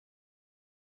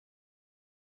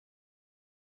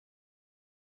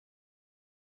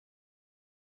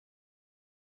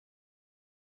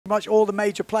much all the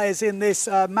major players in this.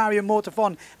 Marion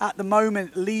Mortefon at the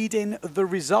moment leading the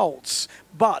results.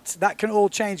 But that can all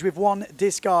change with one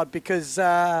discard because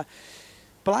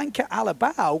Blanca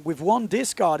Aalvaa, with one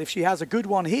discard, if she has a good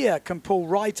one here, can pull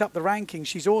right up the rankings.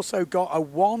 She's also got a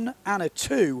 1 and a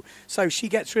 2, so she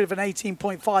gets rid of an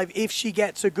 18.5 if she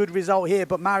gets a good result here.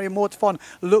 But Marion Mortefon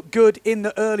looked good in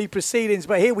the early proceedings,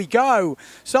 but here we go.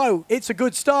 So it's a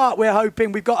good start, we're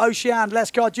hoping. We've got Ocean,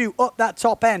 Lescardue up that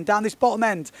top end. Down this bottom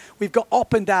end, we've got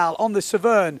Oppendal on the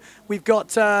Severn. We've got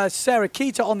Sarah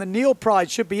Keita on the Neil Pride,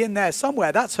 should be in there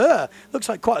somewhere. That's her. Looks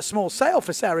like quite a small sail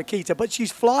for Sarah Keita, but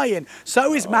she's flying.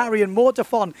 So is Marion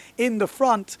Mortefon in the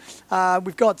front.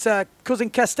 We've got Cousin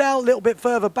Castell a little bit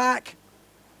further back.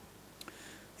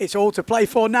 It's all to play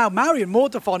for now. Marion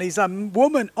Mortefon is a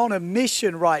woman on a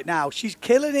mission right now. She's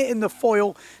killing it in the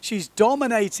foil. She's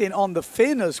dominating on the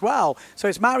fin as well. So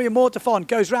it's Marion Mortefon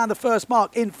goes round the first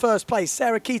mark in first place.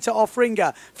 Sarah Keita off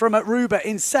ringer from Aruba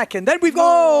in second. Then we've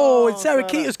got, Sarah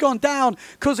Keita's gone down.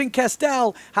 Cousin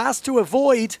Castell has to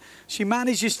avoid. She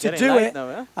manages to do it. Now,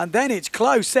 yeah? And then it's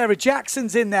close. Sarah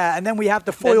Jackson's in there. And then we have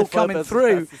the foil coming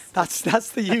through. That's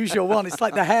the usual one. It's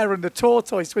like the hare and the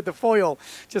tortoise with the foil.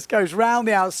 Just goes round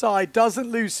the outside, doesn't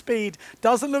lose speed,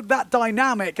 doesn't look that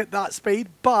dynamic at that speed,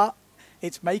 but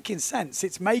it's making sense.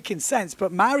 It's making sense.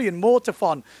 But Marion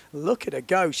Mortefon, look at her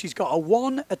go. She's got a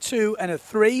 1, a 2, and a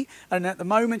 3. And at the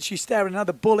moment, she's staring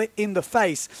another bullet in the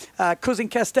face. Cousin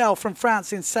Castell from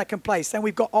France in second place. Then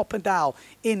we've got Oppendal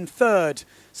in third.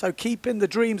 So keeping the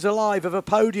dreams alive of a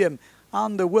podium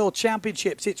on the World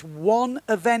Championships. It's one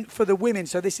event for the women.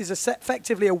 So this is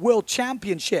effectively a World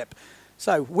Championship.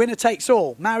 So winner takes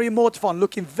all. Marion Mortefon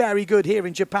looking very good here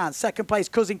in Japan. Second place,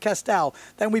 Cousin Castell.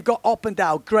 Then we've got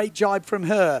Oppendal. Great jibe from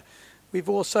her. We've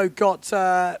also got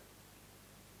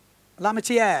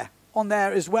Lametiere on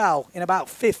there as well in about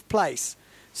 5th place.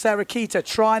 Sarah Keita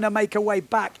trying to make her way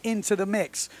back into the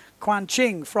mix. Quan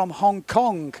Ching from Hong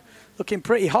Kong looking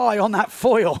pretty high on that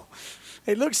foil.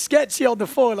 It looks sketchy on the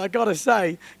foil, I got to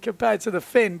say, compared to the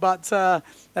fin, but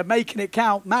they're making it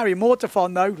count. Marion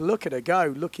Mortefon, though, look at her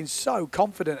go, looking so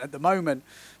confident at the moment.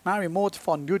 Marion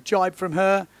Mortefon, good jibe from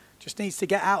her. Just needs to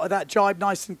get out of that jibe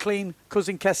nice and clean.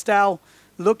 Cousin Castell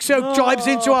looks so jibes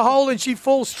into a hole and she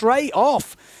falls straight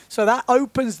off. So that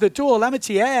opens the door.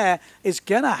 Lametiere is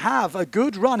going to have a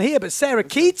good run here, but Sarah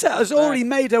Keita has already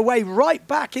made her way right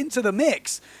back into the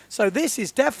mix. So this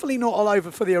is definitely not all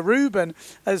over for the Aruban,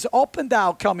 as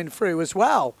Oppendal coming through as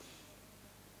well.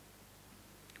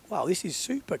 Wow, this is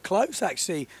super close,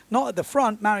 actually. Not at the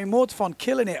front. Marion Mortefon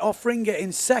killing it. Off ringer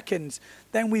in second.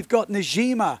 Then we've got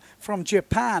Najima from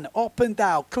Japan.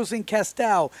 Oppendal, Cousin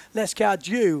Castell,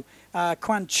 Lescardue,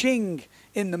 Quan Ching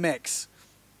in the mix.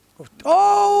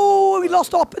 Oh, we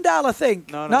lost Oppendal, I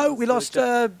think. No, we lost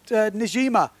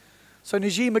Najima. So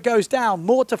Najima goes down.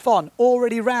 Mortefon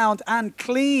already round and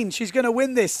clean. She's going to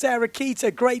win this. Sarah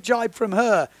Keita, great jibe from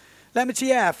her.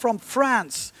 Lemetiere from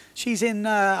France. She's in,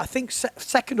 I think,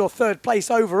 second or third place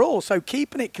overall. So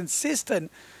keeping it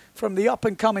consistent from the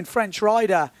up-and-coming French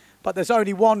rider. But there's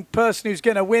only one person who's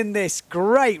going to win this.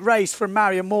 Great race from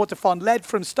Marion Mortefon, led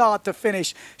from start to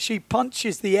finish. She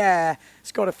punches the air.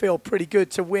 It's got to feel pretty good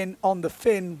to win on the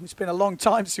fin. It's been a long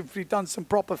time since we've done some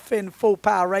proper fin, full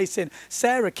power racing.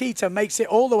 Sarah Keita makes it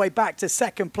all the way back to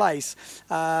second place.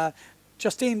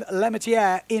 Justine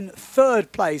Lemetiere in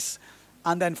third place.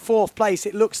 And then fourth place,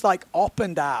 it looks like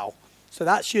Oppendal. So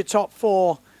that's your top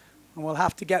four. And we'll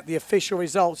have to get the official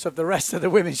results of the rest of the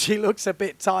women. She looks a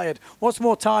bit tired. What's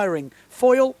more tiring,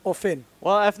 foil or fin?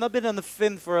 Well, I've not been on the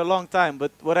fin for a long time,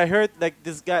 but what I heard, like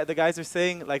the guys are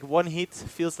saying, like one heat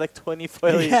feels like 20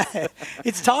 foil heats. Yeah,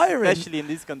 it's tiring. Especially in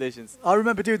these conditions. I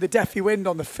remember doing the Deafy Wind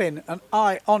on the fin, and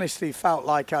I honestly felt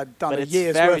like I'd done a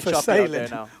year's worth of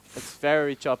sailing. Now. It's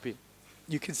very choppy.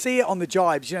 You can see it on the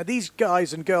jibes. You know, these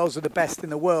guys and girls are the best in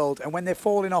the world, and when they're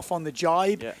falling off on the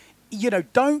jibe, you know,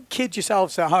 don't kid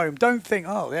yourselves at home. Don't think,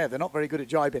 oh, yeah, they're not very good at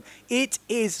jibing. It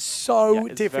is so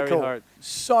difficult. Very hard.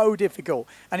 So difficult.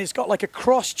 And it's got like a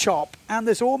cross chop, and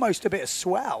there's almost a bit of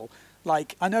swell.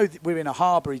 Like, I know that we're in a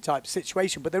harbour-y type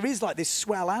situation, but there is like this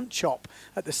swell and chop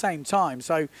at the same time.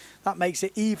 So that makes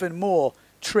it even more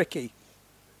tricky.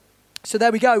 So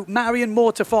there we go. Marion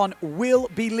Mortefon will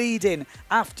be leading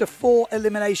after 4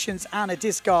 eliminations and a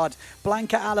discard.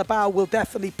 Blanca Aalvaa will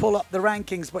definitely pull up the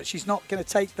rankings, but she's not going to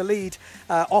take the lead.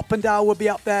 Oppendal will be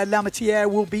up there. Lametiere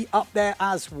will be up there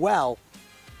as well.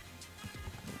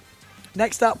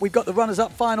 Next up, we've got the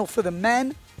runners-up final for the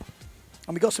men.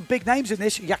 And we've got some big names in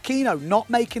this. Giacchino not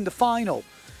making the final.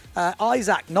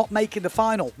 Isaac not making the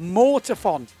final.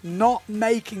 Mortefon not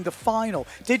making the final.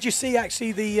 Did you see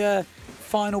actually the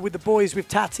final with the boys with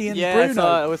Tati and Yeah, Bruno.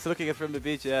 I was looking at it from the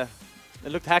beach, yeah.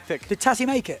 It looked hectic. Did Tati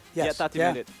make it? Yes. Yeah, Tati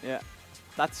made it, yeah.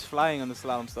 That's flying on the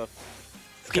slalom stuff.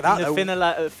 Look at Keeping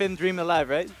that, the Finn dream alive,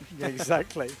 right? Yeah,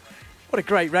 exactly. What a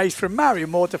great race from Mario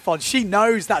Mortafon. She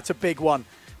knows that's a big one.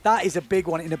 That is a big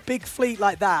one. In a big fleet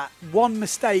like that, one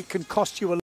mistake can cost you a